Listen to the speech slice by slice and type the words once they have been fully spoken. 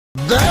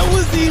That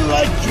was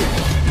electric.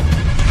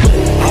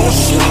 I was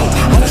slow,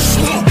 I was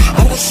slow,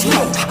 I was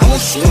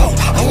slow,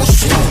 I was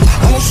slow,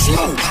 I was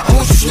slow, I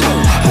was slow, I was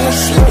slow,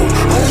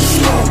 I was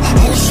slow,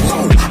 I was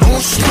slow, I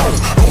was slow,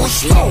 I was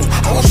slow,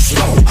 I was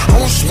slow, I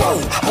was slow, I was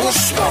slow, I was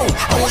slow,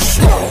 I was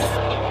slow.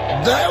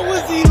 That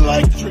was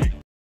electric.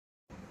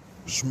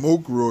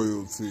 Smoke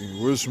royalty.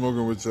 We're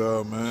smoking with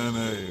y'all, man.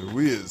 Hey,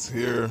 we is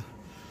here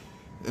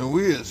and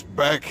we is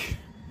back.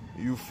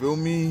 You feel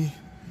me?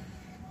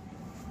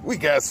 We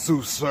got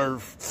Sue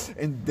Surf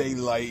and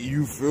Daylyt.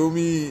 You feel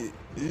me?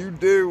 You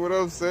dig what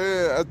I'm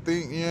saying? I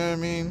think, you know what I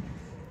mean?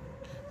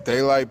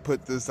 Daylyt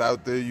put this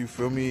out there. You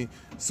feel me?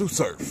 Sue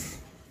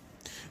Surf.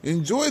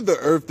 Enjoy the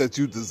earth that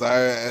you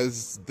desire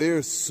as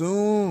they're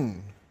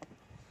soon.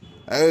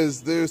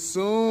 As they're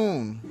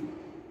soon.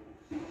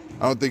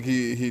 I don't think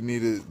he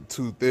needed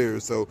two there.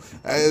 So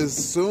as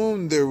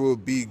soon there will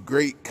be a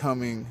great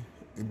coming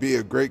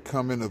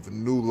of a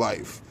new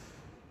life.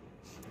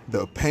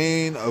 The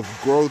pain of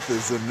growth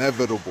is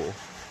inevitable.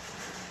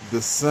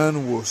 The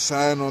sun will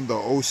shine on the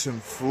ocean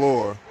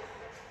floor.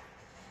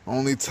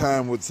 Only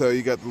time will tell.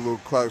 You got the little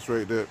clocks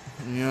right there.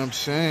 You know what I'm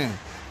saying?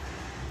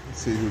 Let's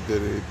see who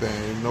did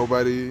anything.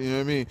 Nobody, you know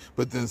what I mean?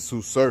 But then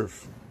Sue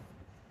Surf.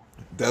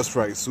 That's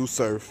right, Sue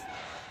Surf.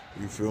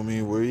 You feel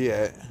me? Where you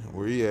at?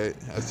 Where you at?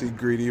 I see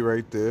Greedy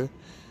right there. You know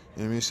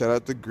what I mean? Shout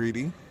out to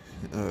Greedy.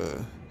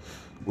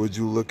 Would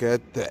you look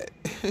at that?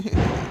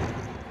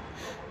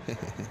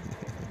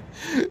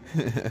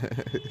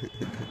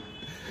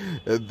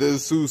 And then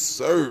Sue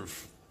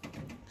Surf.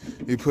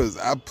 He puts,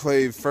 I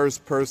played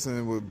first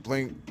person with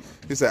Blink.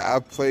 He said, I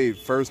played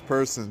first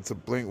person to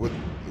Blink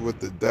with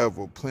the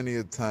devil plenty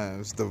of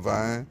times.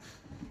 Divine.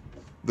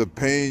 The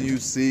pain you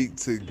seek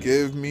to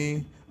give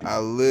me, I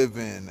live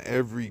in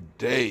every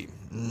day.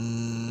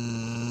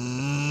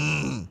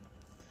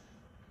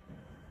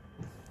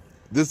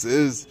 This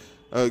is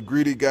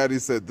Greedy God. He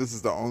said this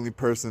is the only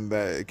person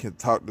that can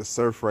talk to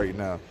Surf right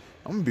now.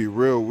 I'm gonna be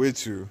real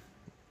with you.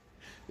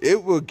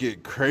 It will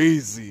get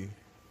crazy.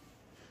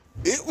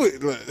 It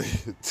would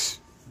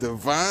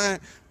Divine.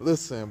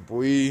 Listen,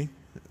 boy.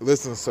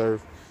 Listen,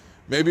 Surf.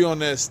 Maybe on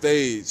that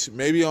stage,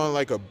 maybe on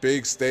like a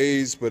big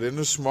stage, but in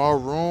a small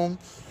room.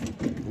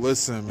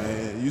 Listen,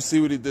 man. You see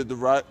what he did to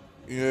Rock?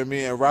 You know what I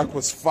mean? And Rock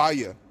was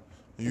fire.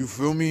 You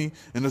feel me?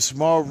 In a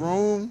small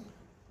room.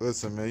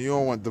 Listen, man. You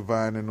don't want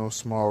Divine in no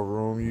small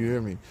room. You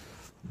hear me?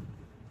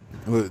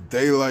 With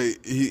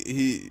Daylyt,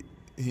 he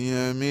you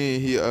know what I mean?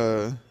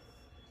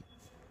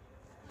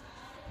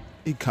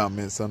 He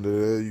comments under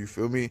there, you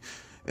feel me?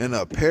 In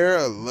a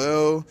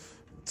parallel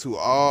to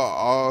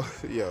all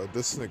yo,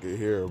 this nigga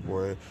here,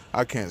 boy.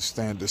 I can't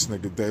stand this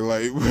nigga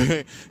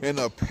Daylyt. In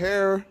a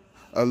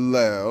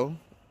parallel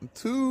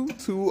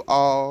to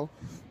all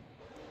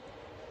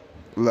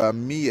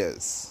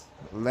lamias.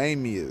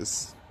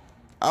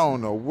 I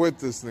don't know what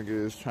this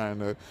nigga is trying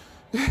to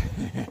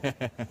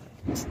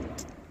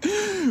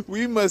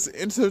we must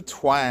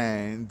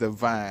intertwine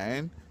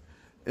divine.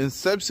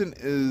 Inception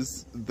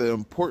is the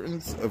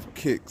importance of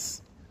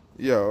kicks.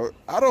 Yo,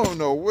 I don't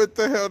know what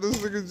the hell this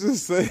nigga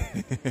just said.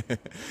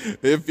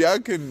 If y'all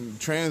can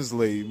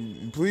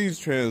translate, please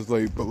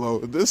translate below.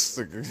 This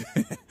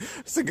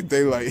nigga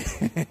Daylyt.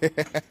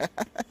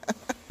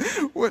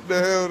 What the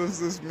hell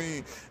does this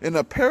mean?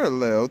 In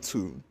parallel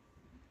to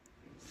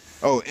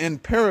all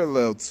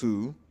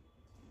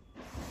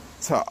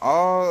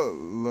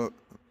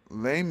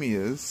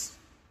lamias.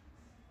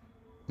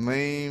 I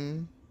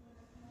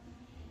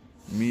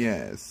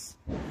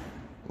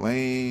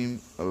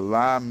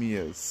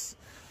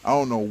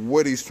don't know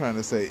what he's trying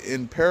to say.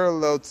 In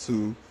parallel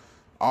to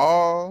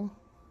all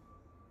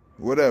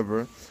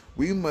whatever,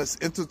 we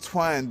must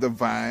intertwine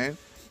divine.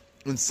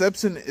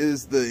 Inception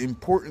is the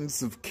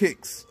importance of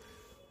kicks.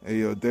 Hey,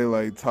 yo,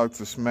 Daylyt, talk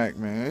to smack,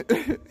 man.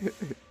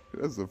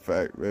 That's a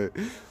fact, man.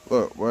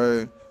 Look,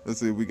 boy, let's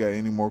see if we got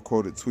any more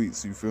quoted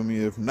tweets. You feel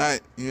me? If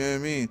not, you know what I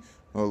mean?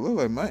 Oh, look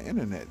like my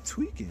internet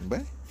tweaking,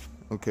 babe.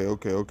 Okay.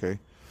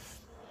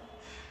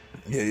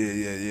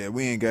 Yeah.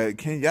 We ain't got it.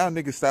 Can y'all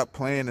niggas stop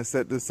playing and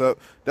set this up?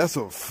 That's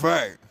a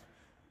fact.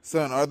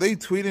 Son, are they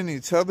tweeting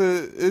each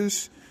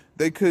other-ish?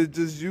 They could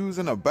just use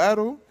in a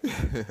battle?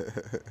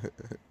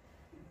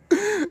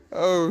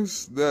 Oh,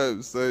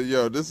 snap. So,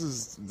 yo, this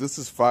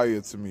is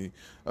fire to me.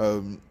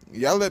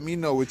 Y'all let me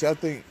know what y'all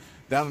think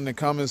down in the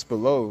comments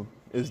below.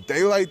 Is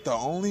Daylyt the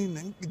only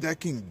nigga that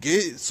can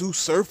get Sue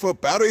Surf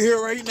up out of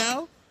here right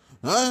now?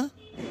 Huh?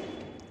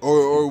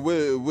 Or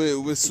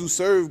with Sue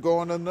Surf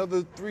going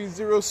another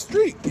 3-0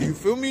 streak? You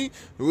feel me?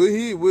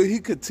 Will he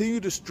continue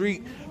the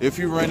streak if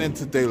he run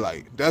into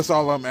Daylyt? That's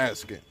all I'm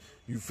asking.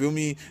 You feel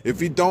me? If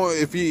he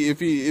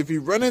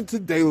run into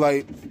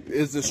Daylyt,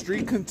 is the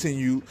streak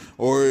continue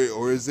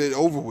or is it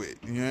over with?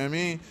 You know what I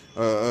mean?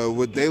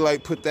 Would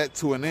Daylyt put that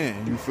to an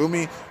end? You feel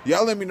me?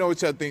 Y'all let me know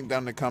what y'all think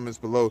down in the comments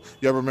below.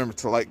 Y'all remember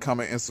to like,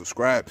 comment, and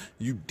subscribe.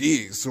 You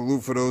dig.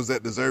 Salute for those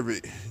that deserve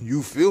it.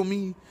 You feel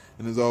me?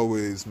 And as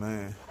always,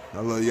 man, I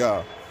love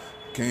y'all.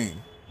 King.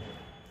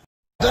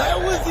 That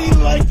was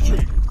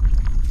electric.